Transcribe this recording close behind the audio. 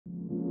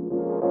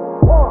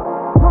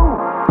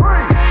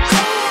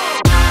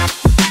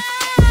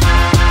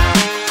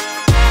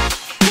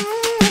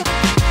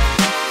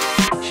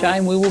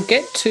Shane, we will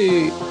get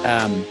to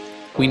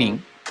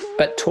winning,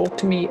 but talk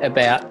to me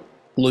about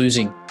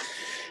losing.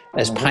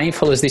 As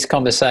painful as this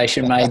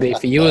conversation may be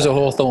for you as a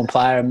Hawthorn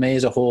player and me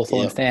as a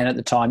Hawthorn fan at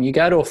the time, you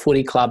go to a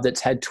footy club that's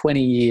had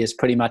 20 years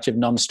pretty much of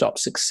non-stop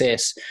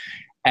success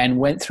and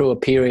went through a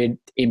period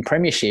in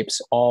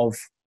premierships of,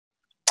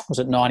 was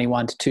it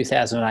 91 to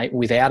 2008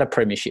 without a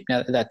premiership.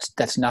 Now,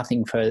 that's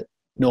nothing for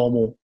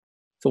normal,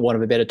 for want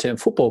of a better term,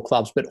 football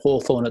clubs, but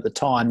Hawthorn at the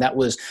time, that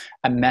was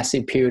a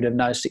massive period of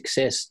no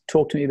success.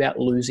 Talk to me about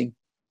losing.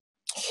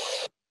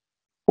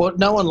 Well,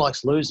 no one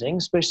likes losing,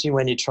 especially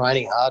when you're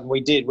training hard. And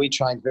we did. We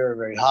trained very,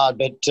 very hard.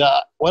 But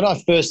when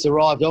I first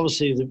arrived,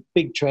 obviously it was a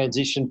big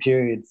transition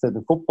period for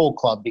the football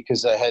club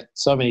because they had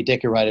so many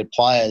decorated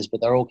players,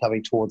 but they're all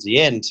coming towards the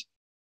end.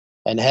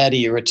 And how do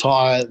you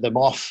retire them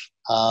off,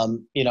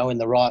 in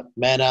the right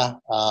manner?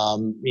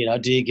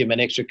 Do you give them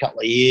an extra couple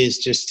of years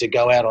just to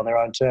go out on their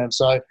own terms?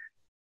 So,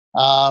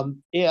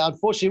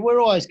 unfortunately, we're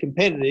always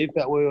competitive,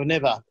 but we were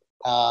never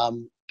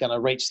going to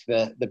reach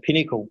the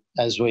pinnacle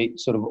as we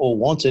sort of all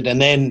wanted.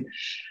 And then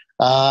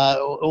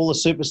all the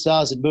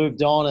superstars had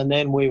moved on, and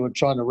then we were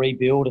trying to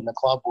rebuild, and the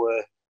club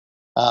were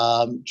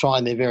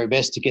trying their very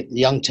best to get the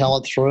young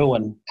talent through,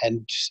 and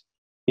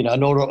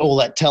not all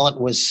that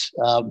talent was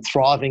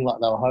thriving like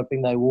they were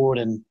hoping they would,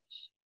 and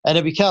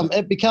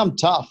it become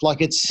tough. Like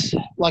it's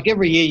like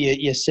every year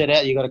you set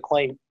out, you got a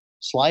clean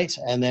slate,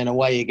 and then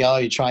away you go.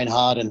 You train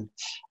hard,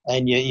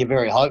 and you're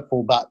very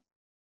hopeful, but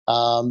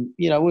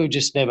we were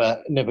just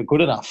never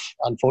good enough.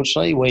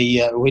 Unfortunately,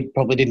 we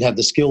probably didn't have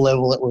the skill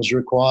level that was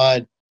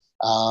required.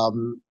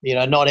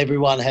 Not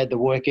everyone had the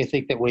work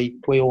ethic that we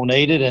all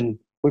needed, and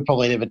we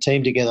probably never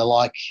teamed together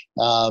like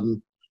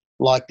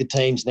the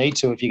teams need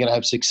to if you're going to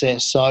have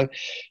success. So,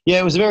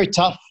 it was a very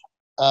tough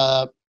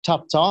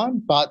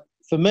time. But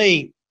for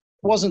me,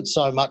 it wasn't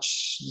so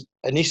much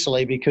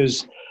initially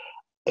because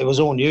it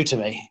was all new to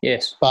me.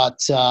 Yes. But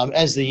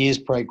as the years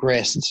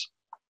progressed,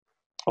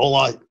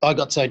 I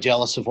got so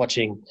jealous of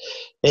watching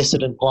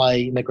Essendon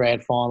play in the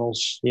grand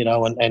finals,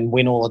 and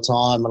win all the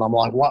time. And I'm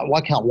like,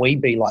 why can't we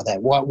be like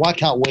that? Why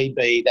can't we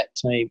be that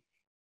team?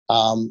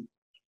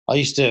 I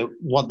used to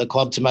want the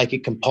club to make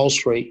it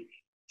compulsory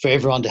for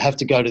everyone to have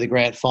to go to the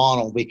grand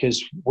final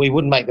because we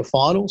wouldn't make the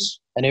finals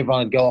and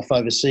everyone would go off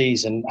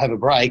overseas and have a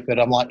break. But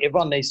I'm like,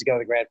 everyone needs to go to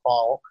the grand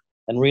final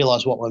and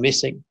realise what we're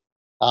missing.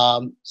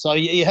 So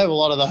you have a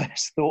lot of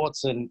those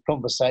thoughts and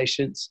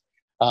conversations.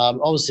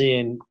 Obviously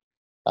in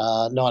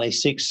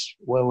 96,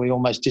 where we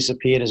almost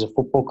disappeared as a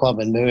football club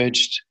and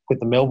merged with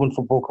the Melbourne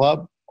Football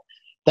Club,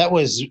 that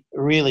was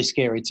a really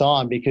scary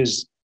time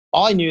because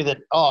I knew that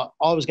I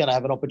was going to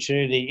have an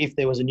opportunity if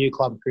there was a new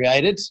club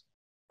created.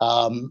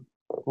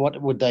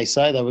 What would they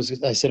say?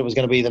 They said it was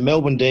going to be the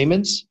Melbourne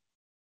Demons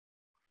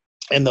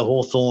and the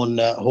Hawthorn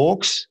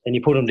Hawks, and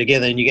you put them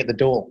together and you get the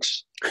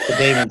Dorks, the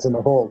Demons and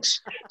the Hawks.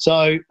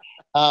 So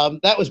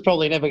that was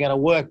probably never going to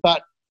work.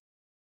 But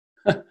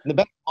in the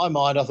back of my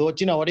mind, I thought,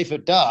 you know what, if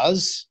it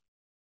does,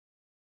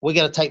 we're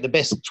going to take the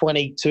best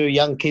 22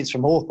 young kids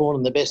from Hawthorn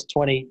and the best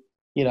 20,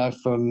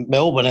 from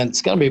Melbourne, and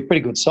it's going to be a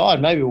pretty good side.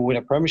 Maybe we'll win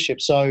a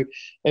premiership. So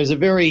it was a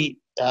very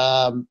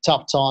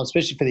tough time,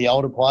 especially for the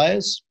older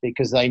players,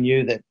 because they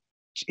knew that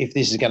if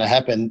this is going to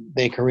happen,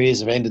 their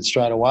careers have ended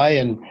straight away.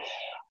 And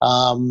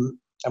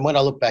when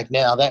I look back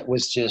now, that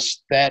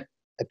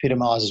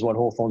epitomises what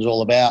Hawthorn's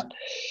all about.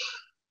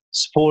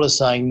 Supporters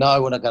saying,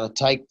 no, we're not going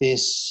to take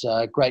this.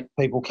 Great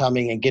people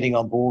coming and getting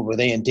on board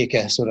with Ian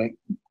Dicker, sort of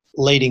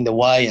leading the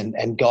way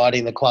and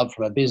guiding the club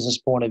from a business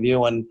point of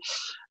view. And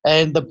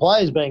the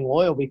players being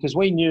loyal, because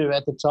we knew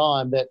at the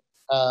time that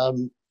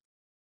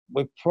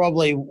we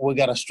probably were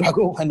going to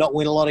struggle and not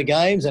win a lot of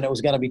games, and it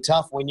was going to be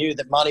tough. We knew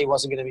that money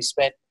wasn't going to be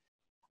spent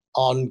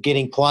on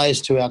getting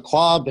players to our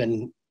club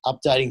and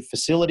updating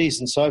facilities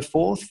and so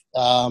forth.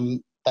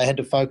 They had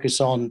to focus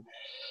on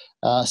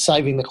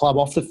saving the club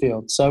off the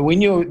field. So we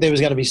knew there was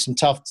going to be some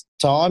tough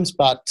times,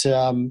 but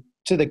to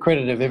the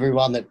credit of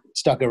everyone that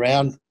stuck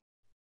around,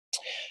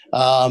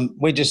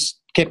 we just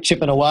kept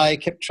chipping away,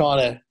 kept trying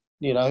to,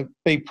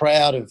 be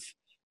proud of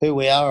who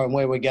we are and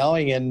where we're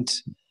going. And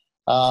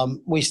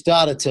we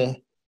started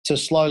to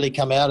slowly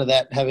come out of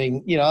that,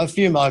 having, a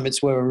few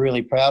moments where we're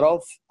really proud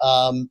of,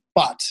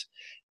 but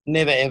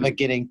never ever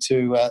getting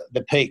to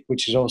the peak,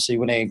 which is obviously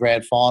winning a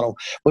grand final.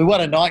 We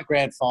won a night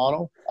grand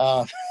final,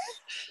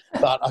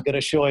 but I can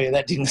assure you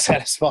that didn't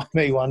satisfy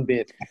me one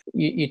bit.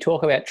 You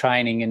talk about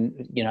training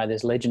and,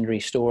 there's legendary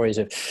stories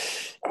of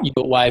you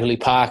at Waverley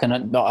Park,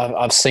 and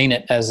I've seen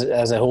it as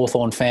a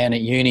Hawthorn fan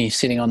at uni,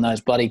 sitting on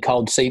those bloody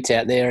cold seats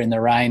out there in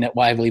the rain at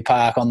Waverley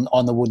Park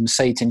on the wooden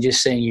seats, and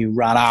just seeing you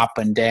run up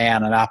and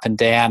down and up and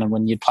down. And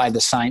when you played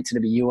the Saints,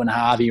 it'd be you and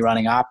Harvey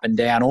running up and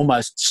down,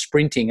 almost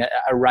sprinting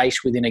a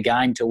race within a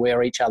game to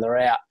wear each other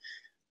out.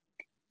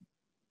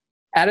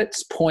 At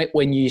its point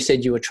when you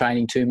said you were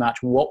training too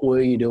much, what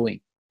were you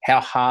doing? How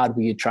hard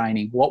were you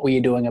training? What were you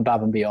doing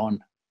above and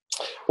beyond?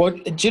 Well,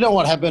 do you know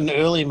what happened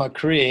early in my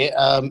career?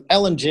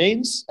 Alan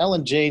Jeans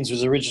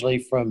was originally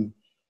from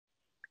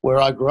where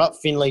I grew up,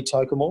 Finley,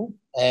 Tokemore,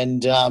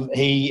 and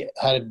he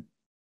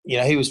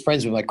was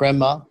friends with my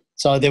grandma.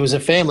 So there was a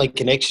family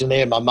connection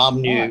there. My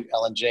mum knew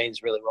Alan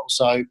Jeans really well.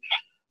 So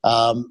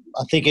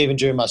I think even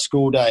during my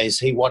school days,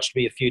 he watched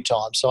me a few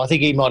times. So I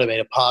think he might have been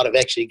a part of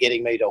actually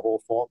getting me to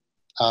Hawthorn.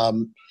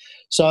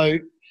 So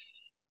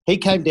he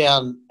came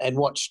down and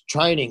watched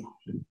training.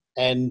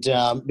 And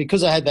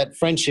because I had that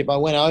friendship, I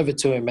went over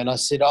to him and I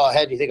said, "Oh,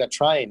 how do you think I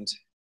trained?"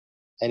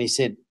 And he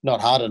said,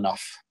 "Not hard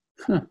enough."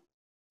 Huh.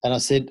 And I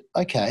said,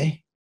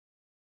 "Okay,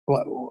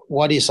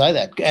 why do you say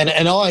that?"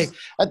 And I,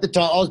 at the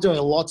time, I was doing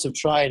lots of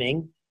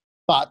training,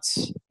 but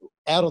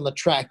out on the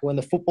track when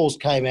the footballs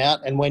came out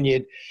and when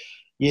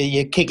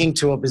you're kicking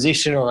to a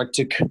position or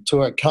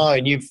to a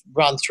cone, you've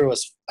run through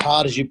as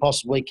hard as you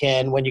possibly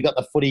can. When you got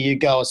the footy, you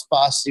go as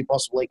fast as you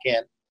possibly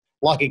can,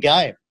 like a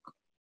game.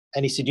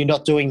 And he said, "You're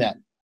not doing that."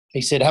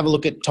 He said, "Have a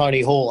look at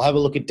Tony Hall, have a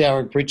look at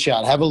Darren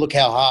Pritchard, have a look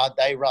how hard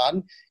they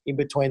run in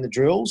between the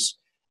drills,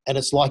 and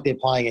it's like they're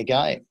playing a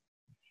game."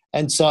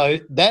 And so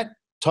that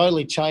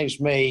totally changed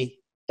me,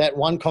 that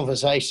one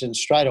conversation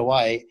straight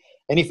away.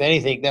 And if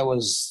anything, that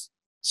was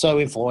so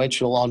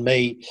influential on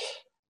me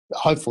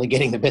hopefully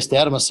getting the best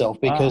out of myself,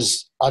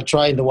 because I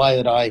trained the way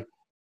that I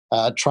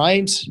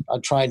trained. I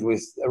trained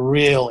with a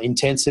real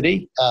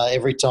intensity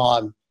every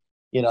time,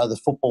 the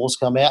footballs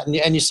come out.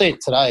 And you see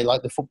it today,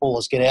 like the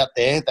footballers get out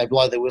there, they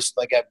blow their whistle,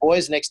 they go,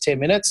 "Boys, next 10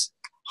 minutes,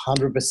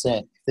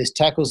 100%. If there's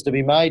tackles to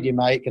be made, you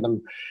make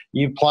them.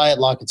 You play it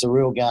like it's a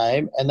real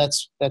game." And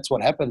that's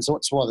what happens.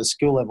 That's why the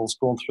skill level's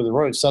gone through the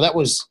roof. So that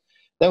was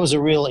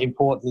a real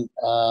important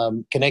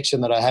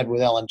connection that I had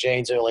with Alan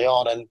Jeans early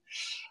on. And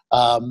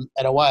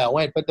away I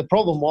went. But the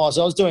problem was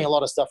I was doing a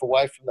lot of stuff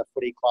away from the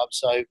footy club.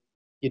 So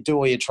you do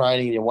all your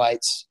training and your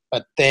weights,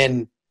 but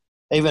then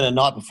even a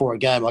night before a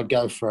game, I'd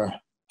go for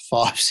a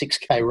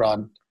 5-6K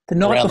run. The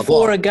night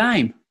before a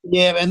game?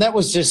 Yeah, and that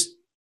was just,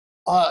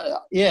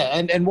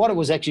 and what it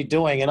was actually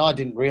doing, and I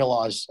didn't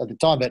realise at the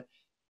time, but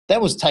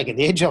that was taking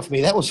the edge off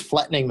me. That was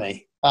flattening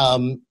me.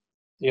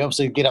 You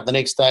obviously get up the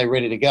next day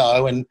ready to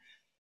go, and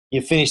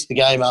you finish the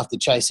game after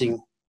chasing,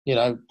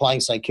 playing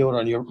St Kilda,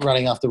 and you're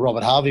running after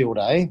Robert Harvey all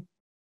day,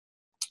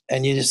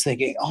 and you're just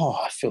thinking, "Oh,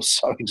 I feel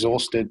so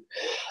exhausted."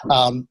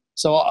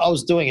 So I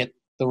was doing it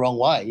the wrong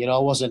way. I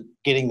wasn't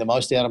getting the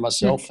most out of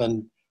myself,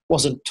 and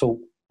wasn't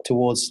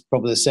towards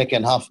probably the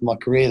second half of my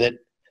career that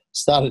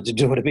started to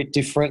do it a bit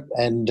different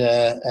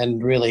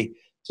and really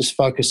just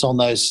focus on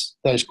those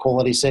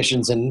quality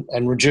sessions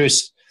and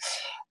reduce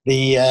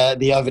the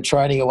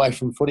overtraining away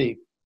from footy.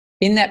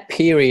 In that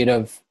period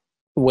of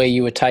where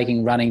you were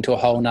taking running to a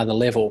whole nother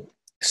level,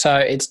 so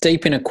it's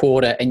deep in a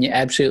quarter and you're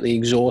absolutely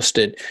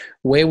exhausted,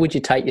 where would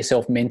you take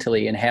yourself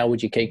mentally and how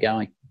would you keep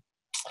going?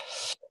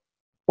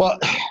 Well,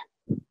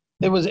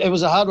 it was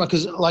a hard one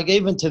because, like,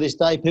 even to this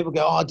day, people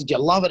go, "Oh, did you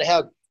love it?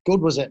 How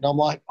good was it?" And I'm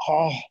like,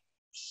 "Oh,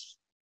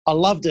 I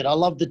loved it. I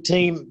loved the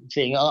team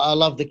thing. I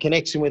love the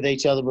connection with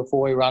each other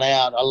before we run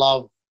out. I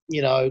love,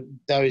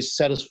 those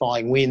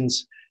satisfying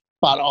wins."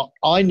 But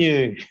I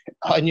knew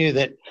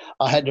that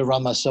I had to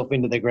run myself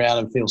into the ground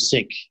and feel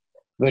sick,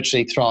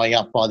 virtually throwing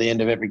up by the end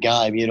of every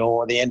game,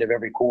 or the end of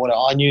every quarter.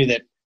 I knew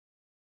that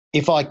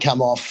if I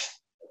come off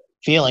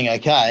feeling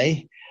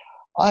okay,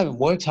 I haven't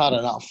worked hard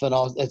enough, and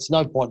it's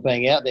no point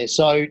being out there.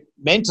 So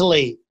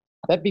mentally,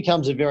 that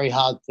becomes a very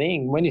hard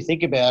thing. When you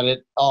think about it,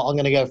 I'm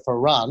going to go for a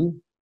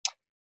run,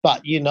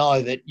 but you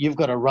know that you've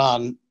got to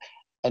run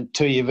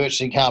until you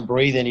virtually can't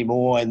breathe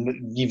anymore and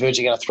you're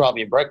virtually going to throw up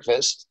your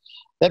breakfast.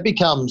 That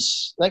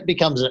becomes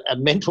a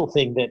mental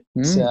thing that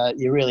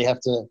you really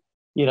have to,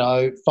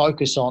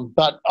 focus on.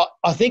 But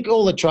I think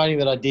all the training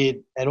that I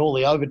did and all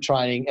the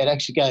overtraining, it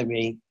actually gave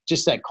me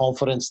just that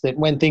confidence that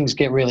when things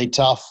get really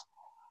tough,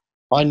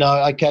 I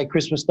know, okay,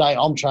 Christmas Day,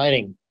 I'm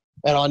training.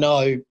 And I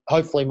know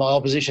hopefully my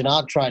opposition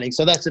aren't training.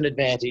 So that's an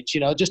advantage,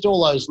 just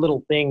all those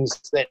little things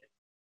that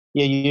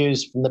you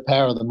use from the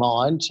power of the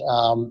mind.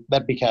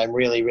 That became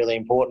really, really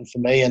important for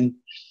me. And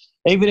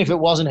even if it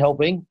wasn't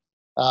helping,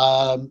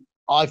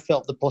 I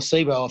felt the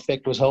placebo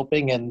effect was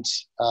helping. And,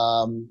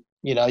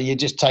 you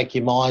just take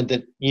your mind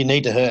that you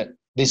need to hurt.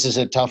 This is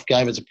a tough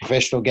game. It's a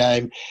professional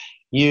game.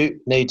 You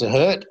need to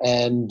hurt.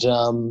 And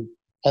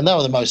they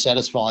were the most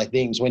satisfying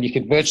things when you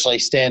could virtually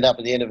stand up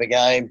at the end of a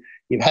game.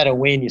 You've had a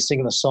win, you're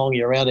singing a song,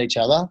 you're around each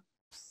other.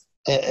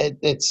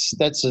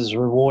 That's as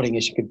rewarding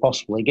as you could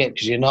possibly get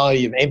because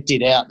you've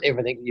emptied out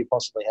everything that you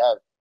possibly have.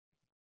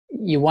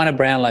 You won a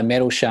Brownlow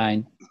medal,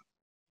 Shane.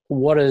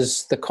 What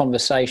is the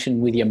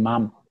conversation with your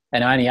mum?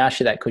 And I only asked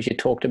you that because you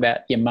talked about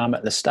your mum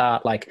at the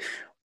start. Like,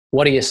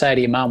 what do you say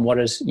to your mum? What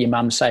does your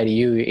mum say to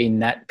you in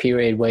that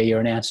period where you're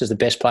announced as the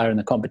best player in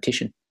the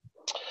competition?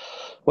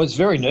 Well, it's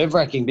very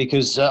nerve-wracking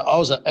because I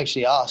was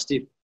actually asked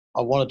if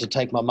I wanted to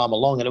take my mum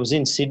along, and it was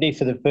in Sydney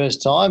for the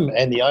first time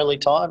and the only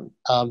time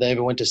they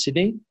ever went to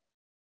Sydney.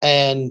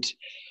 And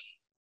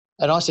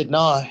I said,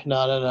 no,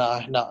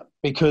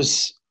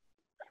 because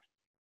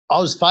I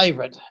was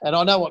favourite. And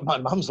I know what my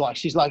mum's like.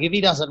 She's like, if he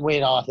doesn't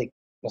win, I think,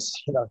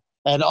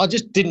 and I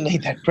just didn't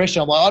need that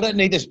pressure. I'm like, I don't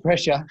need this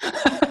pressure.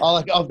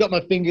 I've got my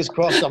fingers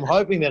crossed. I'm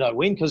hoping that I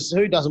win because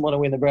who doesn't want to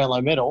win the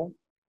Brownlow medal?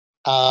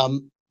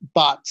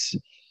 But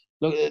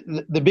Look,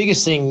 the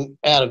biggest thing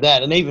out of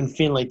that, and even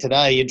Finley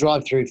today, you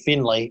drive through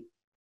Finley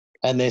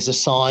and there's a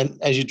sign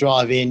as you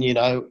drive in,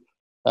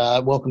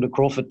 welcome to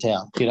Crawford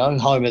Town,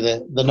 home of the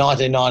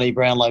 1990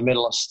 Brownlow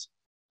medalist.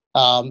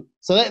 So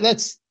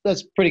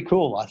that's pretty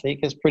cool, I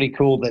think. It's pretty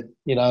cool that,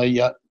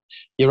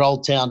 your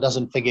old town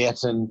doesn't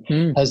forget and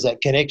has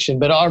that connection.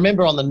 But I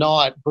remember on the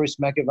night, Bruce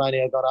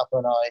McAvaney got up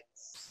and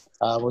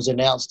I was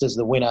announced as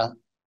the winner,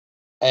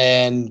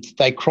 and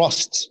they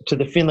crossed to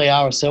the Finley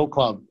RSL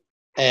club,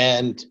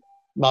 and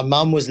my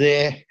mum was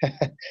there.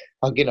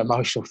 I'll get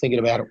emotional thinking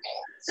about it.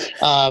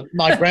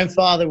 My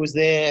grandfather was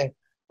there.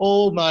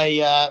 All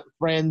my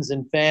friends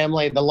and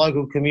family, the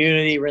local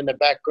community were in the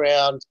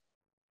background.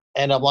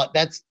 And I'm like,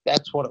 that's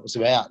what it was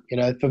about.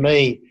 For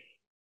me,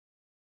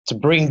 to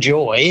bring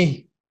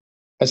joy,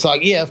 it's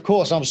like, yeah, of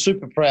course, I'm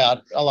super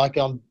proud. I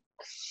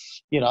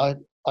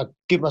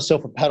give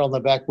myself a pat on the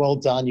back. Well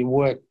done. You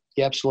worked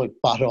your absolute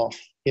butt off,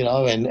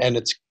 and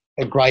it's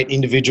a great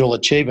individual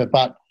achievement.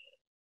 But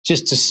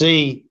just to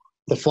see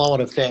the flow-on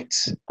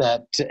effects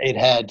that it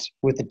had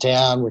with the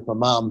town, with my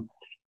mum,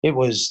 it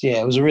was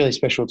a really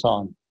special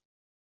time.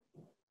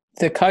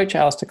 The coach,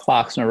 Alistair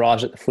Clarkson,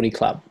 arrives at the footy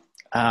club.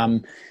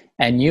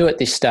 And you at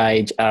this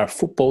stage are a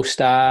football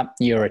star,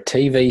 you're a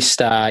TV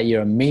star,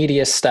 you're a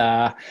media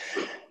star,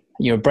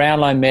 you're a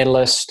Brownlow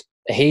medalist.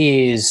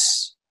 He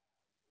is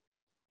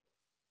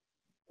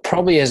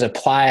probably, as a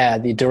player,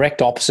 the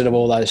direct opposite of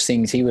all those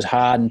things. He was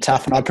hard and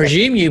tough. And I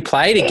presume you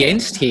played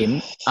against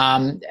him,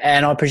 and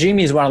I presume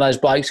he's one of those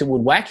blokes that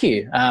would whack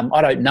you.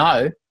 I don't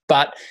know.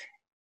 But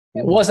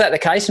was that the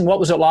case? And what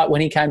was it like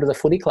when he came to the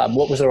footy club?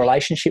 What was the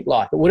relationship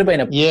like? It would have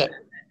been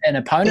an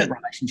opponent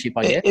relationship,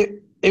 I guess.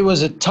 It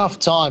was a tough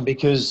time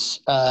because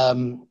I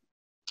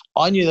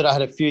knew that I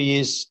had a few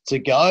years to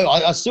go.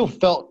 I still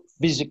felt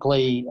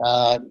physically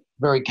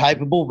very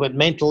capable, but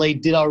mentally,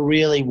 did I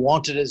really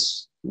want it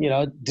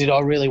did I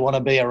really want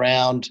to be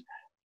around,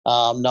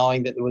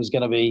 knowing that there was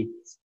going to be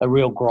a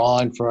real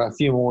grind for a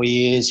few more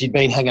years? You'd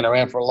been hanging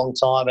around for a long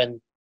time,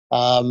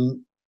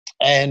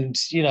 and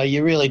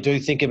you really do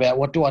think about,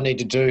 what do I need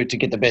to do to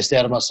get the best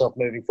out of myself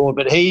moving forward?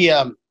 But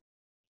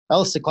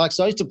Alistair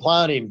Clarkson, I used to play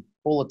on him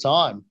all the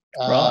time.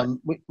 Right.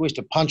 We used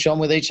to punch on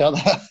with each other.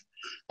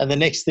 And the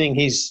next thing,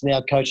 he's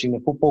now coaching the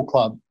football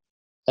club.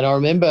 And I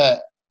remember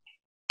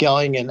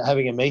going and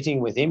having a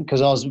meeting with him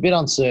because I was a bit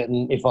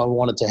uncertain if I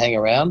wanted to hang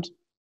around.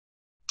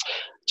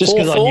 Just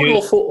because I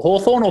knew...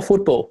 Hawthorn or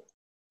football?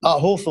 Oh,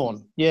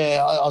 Hawthorn.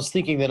 Yeah, I was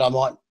thinking that I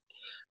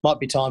might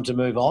be time to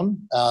move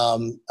on. I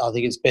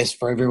think it's best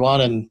for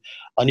everyone. And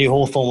I knew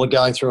Hawthorn were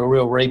going through a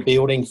real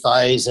rebuilding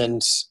phase,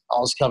 and I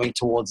was coming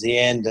towards the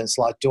end. It's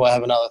like, do I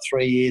have another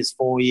 3 years,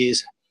 4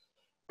 years?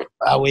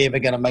 Are we ever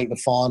going to make the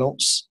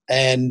finals?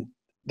 And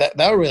they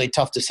were really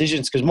tough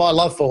decisions because my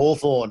love for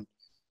Hawthorn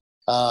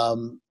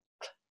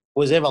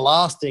was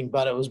everlasting,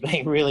 but it was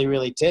being really,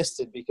 really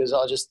tested because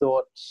I just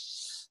thought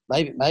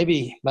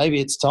maybe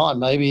it's time.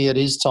 Maybe it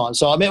is time.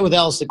 So I met with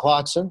Alistair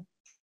Clarkson,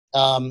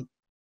 and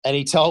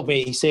he told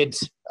me, he said,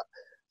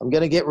 I'm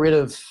going to get rid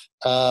of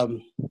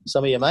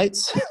some of your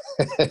mates,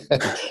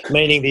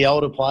 meaning the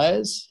older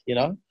players,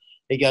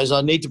 He goes,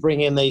 I need to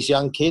bring in these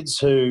young kids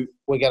who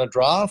we're going to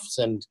draft,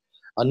 and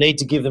I need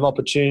to give them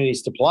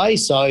opportunities to play.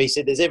 So he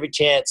said, there's every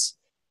chance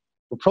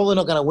we're probably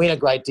not going to win a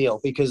great deal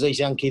because these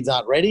young kids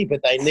aren't ready, but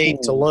they need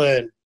to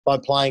learn by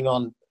playing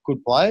on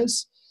good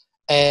players.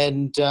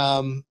 And,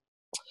 and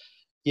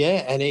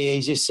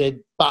he just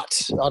said,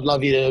 but I'd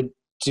love you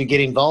to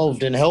get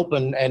involved and help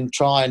and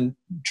try and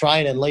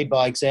train and lead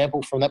by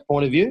example from that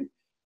point of view.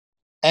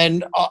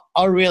 And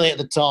I really, at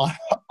the time,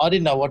 I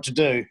didn't know what to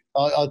do.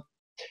 I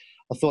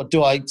thought,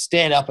 do I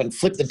stand up and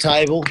flip the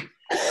table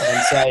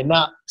and say,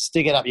 nah,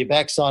 stick it up your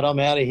backside, I'm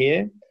out of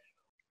here?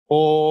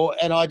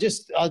 And I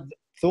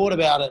thought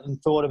about it,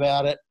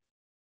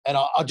 and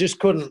I just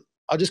couldn't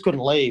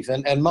leave.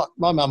 And my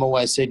mum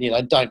always said,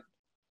 don't,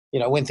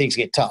 when things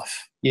get tough,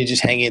 you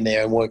just hang in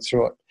there and work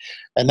through it.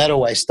 And that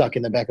always stuck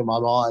in the back of my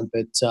mind.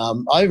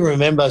 But I even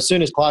remember as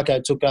soon as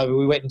Clarko took over,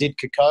 we went and did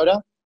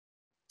Kokoda,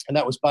 and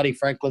that was Buddy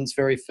Franklin's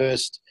very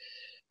first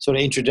sort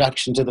of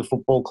introduction to the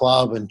football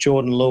club, and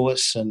Jordan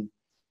Lewis, and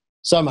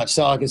so much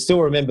so I can still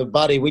remember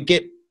Buddy. We'd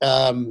get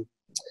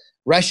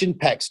ration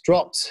packs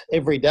dropped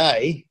every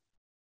day,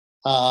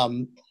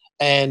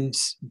 and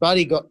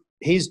Buddy got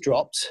his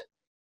dropped,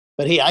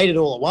 but he ate it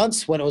all at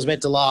once when it was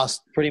meant to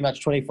last pretty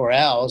much 24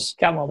 hours.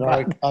 Come on,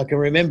 I can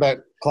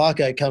remember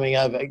Clarko coming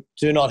over,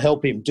 do not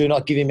help him, do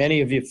not give him any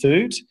of your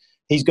food.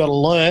 He's got to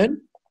learn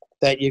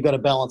that you've got to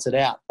balance it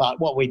out. But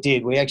what we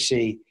did,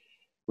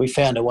 we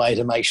found a way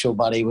to make sure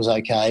Buddy was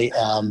okay,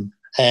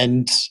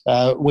 and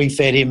we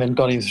fed him and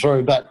got him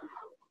through. But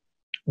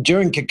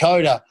during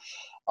Kokoda,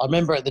 I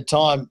remember at the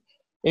time,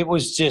 it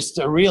was just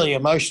a really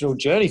emotional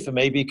journey for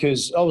me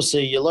because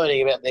obviously you're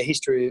learning about the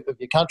history of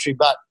your country,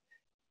 but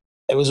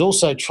it was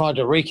also trying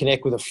to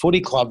reconnect with a footy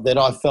club that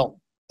I felt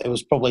it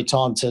was probably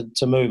time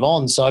to move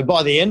on. So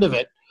by the end of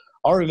it,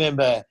 I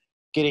remember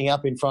getting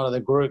up in front of the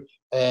group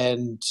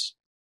and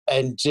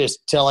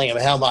just telling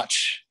them how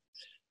much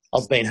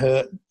I've been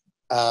hurt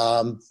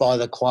by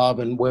the club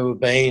and where we've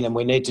been, and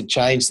we need to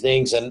change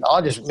things. And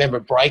I just remember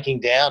breaking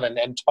down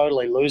and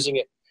totally losing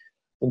it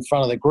in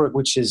front of the group,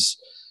 which is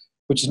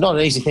not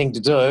an easy thing to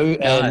do.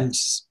 No.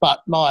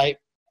 But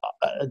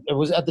it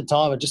was at the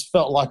time, I just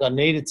felt like I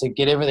needed to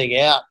get everything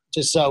out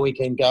just so we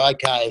can go,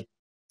 okay,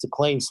 it's a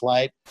clean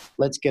slate.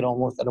 Let's get on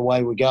with it, and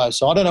away we go.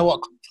 So I don't know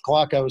what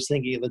Clarko was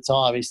thinking at the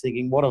time. He's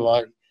thinking, what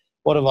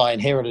have I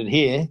inherited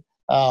here?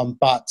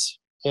 But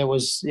it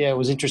was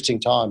interesting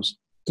times.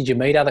 Did you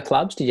meet other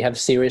clubs? Did you have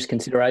serious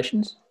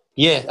considerations?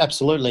 Yeah,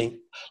 absolutely.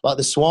 Like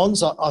the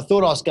Swans, I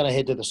thought I was going to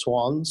head to the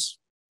Swans,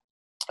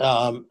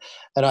 and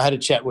I had a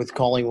chat with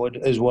Collingwood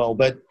as well.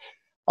 But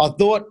I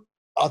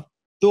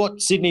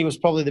thought Sydney was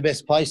probably the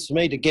best place for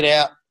me to get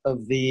out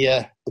of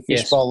the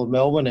fishbowl of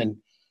Melbourne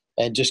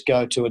and just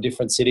go to a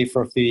different city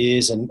for a few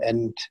years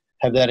and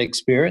have that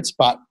experience.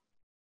 But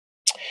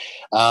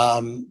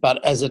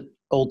as it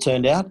all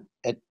turned out,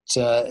 it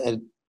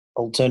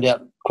all turned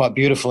out quite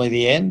beautifully in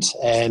the end,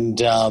 and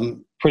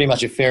pretty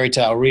much a fairy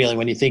tale, really,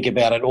 when you think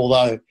about it,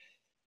 although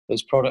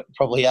there's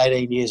probably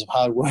 18 years of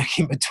hard work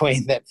in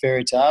between that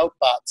fairy tale.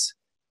 But,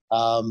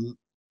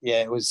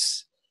 it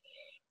was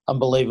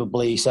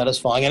unbelievably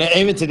satisfying. And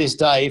even to this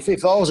day,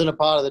 if I wasn't a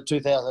part of the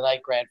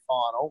 2008 grand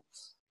final,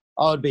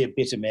 I would be a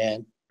bitter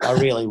man. I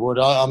really would.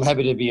 I'm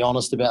happy to be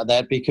honest about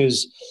that,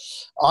 because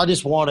I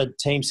just wanted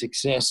team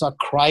success. I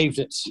craved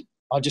it.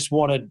 I just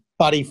wanted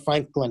Buddy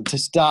Franklin to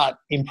start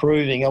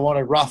improving. I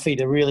wanted Ruffy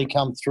to really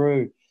come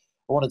through.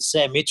 I wanted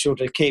Sam Mitchell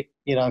to keep,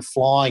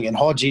 flying, and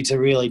Hodgie to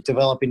really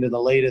develop into the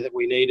leader that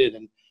we needed,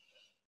 and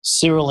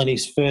Cyril in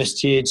his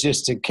first year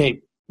just to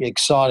keep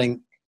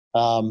exciting,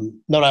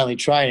 not only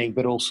training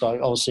but also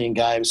obviously in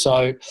games.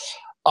 So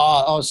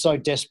I was so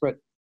desperate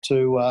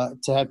to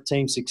have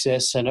team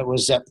success, and it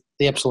was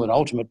the absolute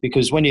ultimate,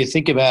 because when you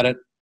think about it,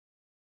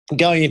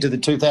 going into the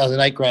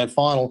 2008 grand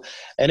final,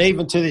 and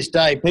even to this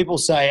day, people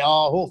say,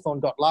 Hawthorn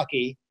got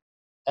lucky.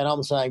 And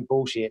I'm saying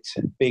bullshit,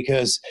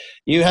 because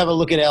you have a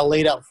look at our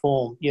lead-up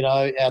form,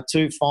 our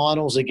two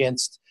finals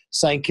against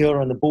St Kilda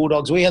and the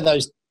Bulldogs. We had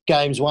those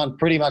games won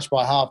pretty much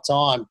by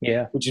half-time,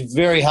 which is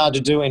very hard to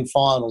do in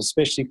finals,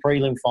 especially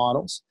prelim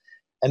finals.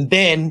 And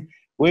then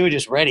we were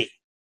just ready.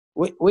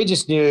 We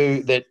just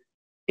knew that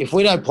if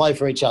we don't play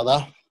for each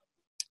other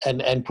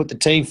and put the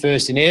team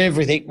first in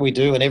everything we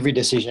do and every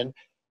decision,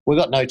 we've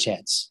got no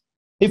chance.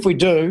 If we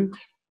do,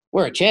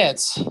 we're a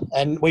chance.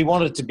 And we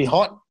wanted it to be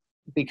hot,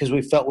 because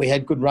we felt we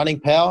had good running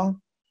power.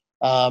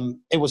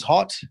 It was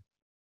hot,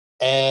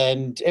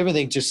 and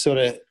everything just sort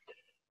of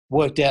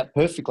worked out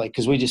perfectly,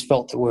 because we just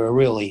felt that we were a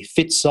really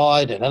fit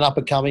side and an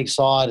up-and-coming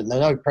side, and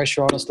there's no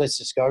pressure on us. Let's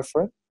just go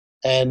for it.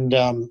 And,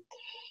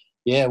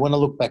 when I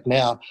look back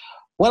now,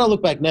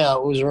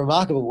 it was a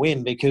remarkable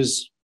win,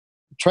 because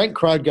Trent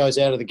Crode goes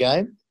out of the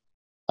game.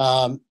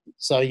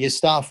 So your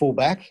star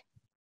fullback,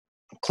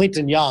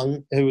 Clinton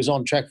Young, who was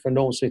on track for a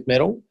Norm Smith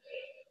medal.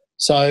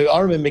 So I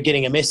remember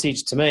getting a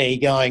message to me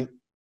going,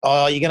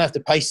 you're going to have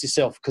to pace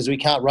yourself, because we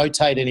can't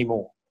rotate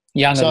anymore.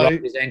 Young had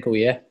rocked his ankle,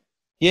 yeah.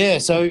 Yeah,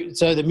 so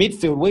the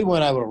midfield, we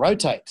weren't able to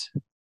rotate,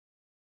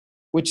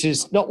 which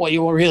is not what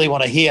you really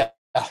want to hear,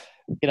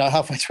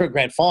 halfway through a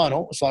grand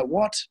final. It's like,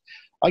 what?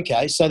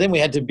 Okay, so then we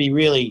had to be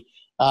really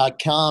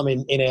calm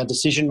in our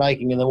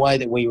decision-making and the way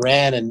that we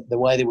ran and the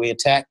way that we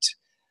attacked.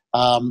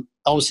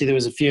 Obviously, there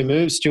was a few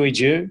moves. Stewie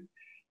Dew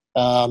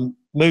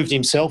moved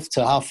himself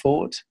to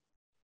half-forward.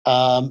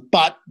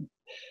 But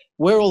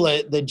where all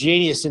the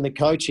genius in the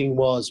coaching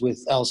was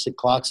with Alistair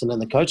Clarkson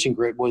and the coaching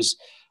group was,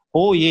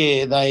 all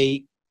year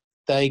they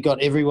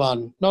got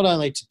everyone not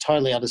only to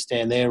totally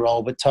understand their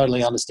role, but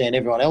totally understand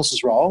everyone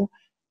else's role,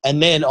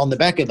 and then on the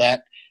back of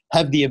that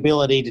have the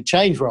ability to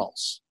change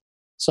roles.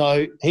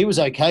 So he was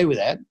okay with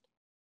that,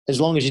 as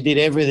long as you did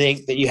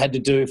everything that you had to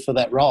do for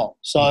that role.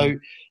 So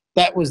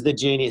that was the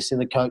genius in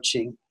the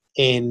coaching,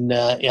 in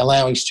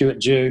allowing Stuart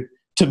Dew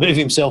to move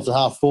himself to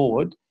half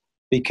forward,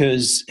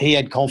 because he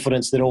had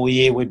confidence that all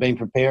year we'd been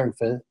preparing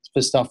for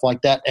stuff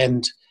like that,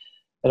 and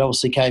it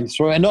obviously came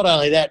through. And not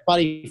only that,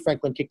 Buddy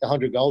Franklin kicked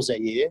 100 goals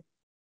that year,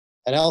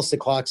 and Alistair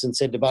Clarkson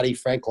said to Buddy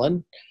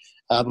Franklin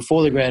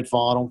before the grand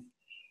final,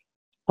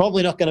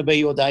 probably not going to be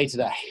your day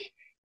today.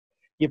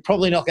 You're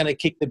probably not going to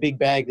kick the big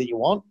bag that you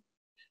want,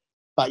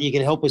 but you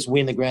can help us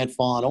win the grand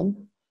final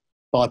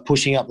by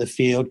pushing up the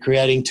field,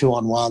 creating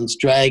 2-on-1s,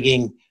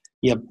 dragging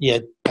your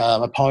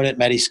opponent,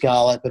 Matty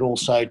Scarlett, but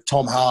also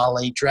Tom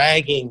Harley,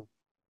 dragging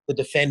the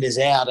defenders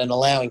out and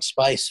allowing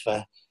space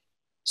for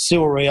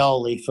Cyril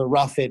Rioli, for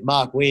Roughhead,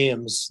 Mark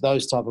Williams,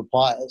 those type of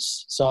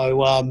players.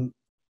 So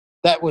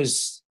that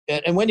was –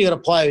 and when you got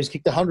a player who's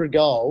kicked 100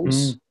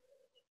 goals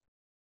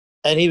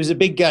and he was a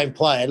big game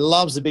player,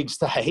 loves the big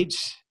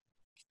stage,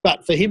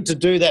 but for him to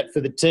do that for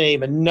the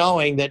team and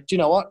knowing that, you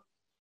know what,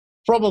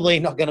 probably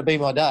not going to be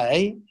my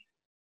day,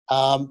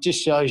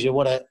 just shows you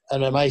what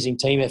an amazing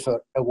team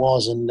effort it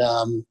was. And,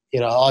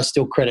 I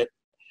still credit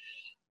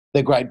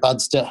the great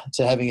Buds to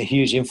having a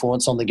huge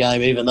influence on the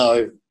game, even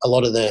though a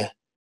lot of the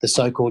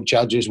so-called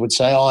judges would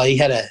say, he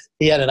had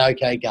an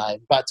okay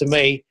game. But to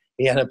me,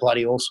 he had a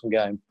bloody awesome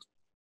game.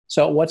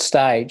 So at what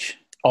stage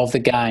of the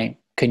game,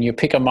 can you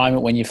pick a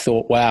moment when you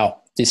thought,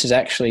 wow, this is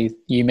actually,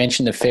 you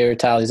mentioned the fairy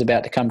tale is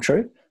about to come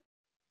true?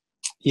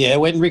 Yeah,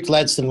 when Rick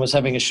Ladson was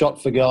having a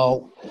shot for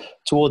goal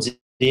towards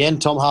the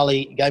end, Tom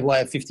Harley gave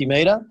away a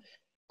 50-metre.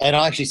 And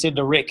I actually said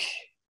to Rick,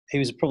 he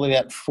was probably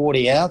about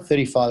 40 out,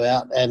 35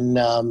 out, and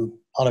on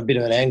a bit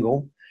of an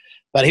angle.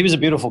 But he was a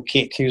beautiful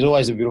kick. He was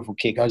always a beautiful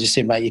kick. I just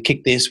said, mate, you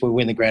kick this, we'll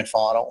win the grand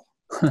final.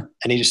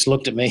 And he just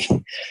looked at me,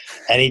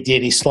 and he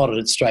did. He slotted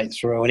it straight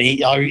through. And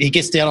he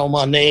gets down on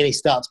one knee and he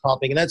starts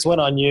pumping. And that's when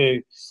I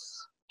knew,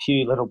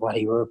 Hugh, little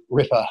buddy,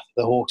 ripper,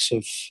 the Hawks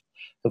have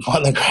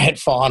won the grand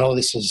final.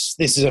 This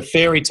is a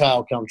fairy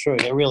tale come true.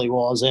 It really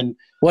was. And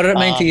what did it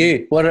mean to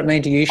you? What did it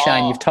mean to you,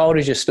 Shane? You've told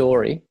us your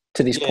story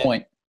to this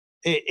point.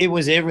 It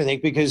was everything,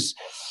 because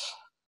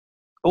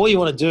all you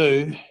want to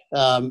do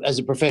as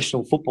a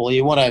professional footballer,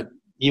 you want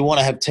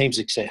to have team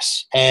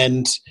success.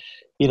 And,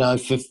 you know,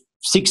 for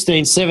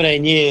 16,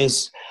 17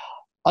 years,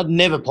 I'd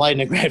never played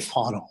in a grand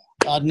final.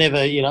 I'd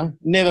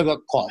never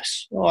got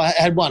close. Well, I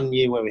had 1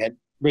 year where we had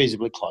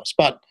reasonably close.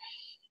 But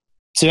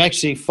to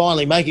actually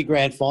finally make a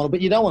grand final,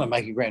 but you don't want to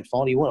make a grand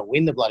final. You want to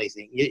win the bloody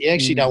thing. You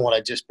actually don't want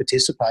to just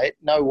participate.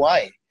 No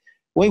way.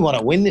 We want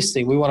to win this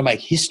thing. We want to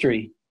make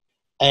history.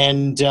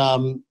 And,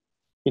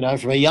 you know,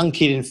 from a young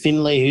kid in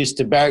Finley who used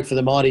to barrack for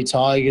the mighty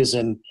Tigers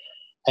and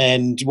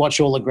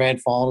watch all the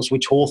grand finals,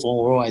 which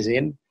Hawthorn were always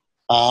in,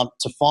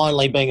 to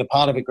finally being a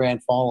part of a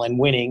grand final and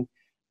winning,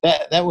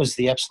 that was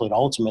the absolute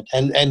ultimate.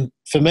 And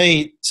for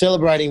me,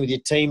 celebrating with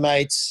your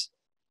teammates,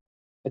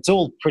 it's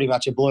all pretty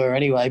much a blur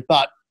anyway,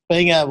 but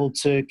being able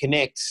to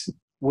connect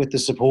with the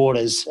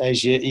supporters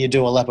as you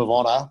do a lap of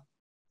honour,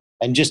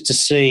 and just to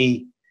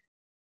see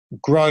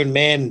grown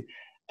men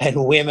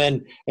and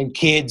women and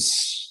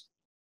kids,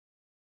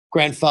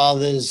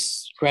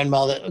 grandfathers,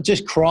 grandmother,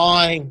 just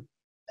crying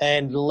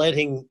and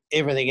letting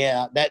everything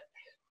out,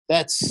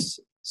 that's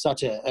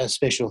such a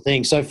special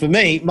thing. So for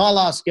me, my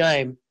last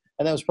game,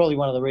 and that was probably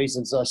one of the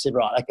reasons I said,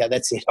 right, okay,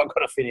 that's it, I've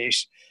got to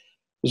finish.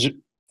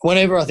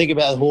 Whenever I think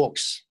about the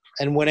Hawks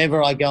and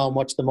whenever I go and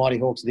watch the Mighty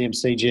Hawks at the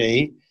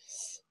MCG,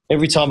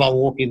 every time I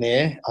walk in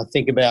there, I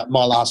think about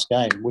my last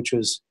game, which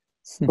was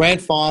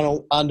grand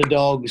final,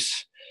 underdogs.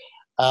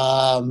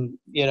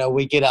 You know,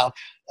 we get up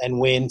and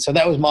win. So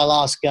that was my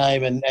last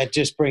game, and it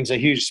just brings a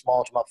huge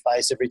smile to my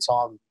face every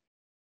time